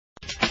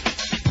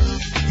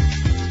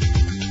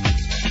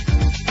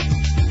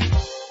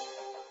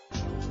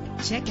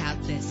Check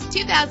out this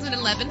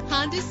 2011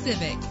 Honda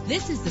Civic.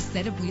 This is the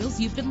set of wheels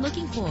you've been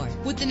looking for,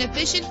 with an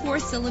efficient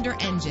 4-cylinder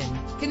engine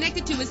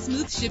connected to a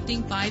smooth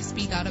shifting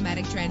 5-speed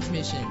automatic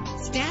transmission.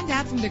 Stand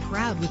out from the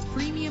crowd with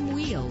premium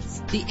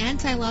wheels. The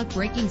anti-lock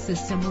braking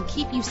system will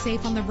keep you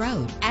safe on the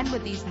road. And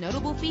with these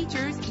notable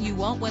features, you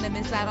won't want to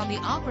miss out on the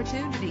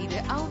opportunity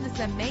to own this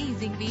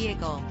amazing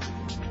vehicle.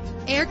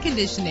 Air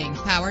conditioning,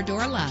 power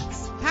door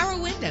locks,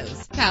 power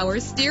windows,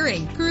 power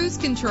steering, cruise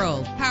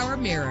control, power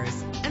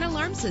mirrors, an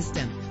alarm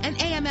system, an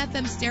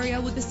AM/FM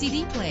stereo with a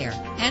CD player.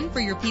 And for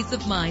your peace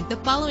of mind, the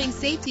following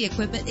safety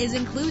equipment is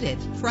included: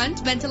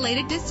 front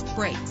ventilated disc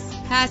brakes,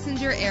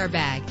 passenger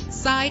airbag,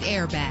 side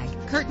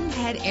airbag, curtain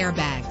head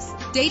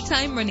airbags,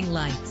 daytime running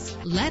lights.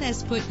 Let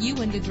us put you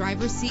in the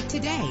driver's seat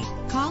today.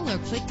 Call or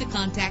click to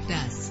contact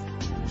us.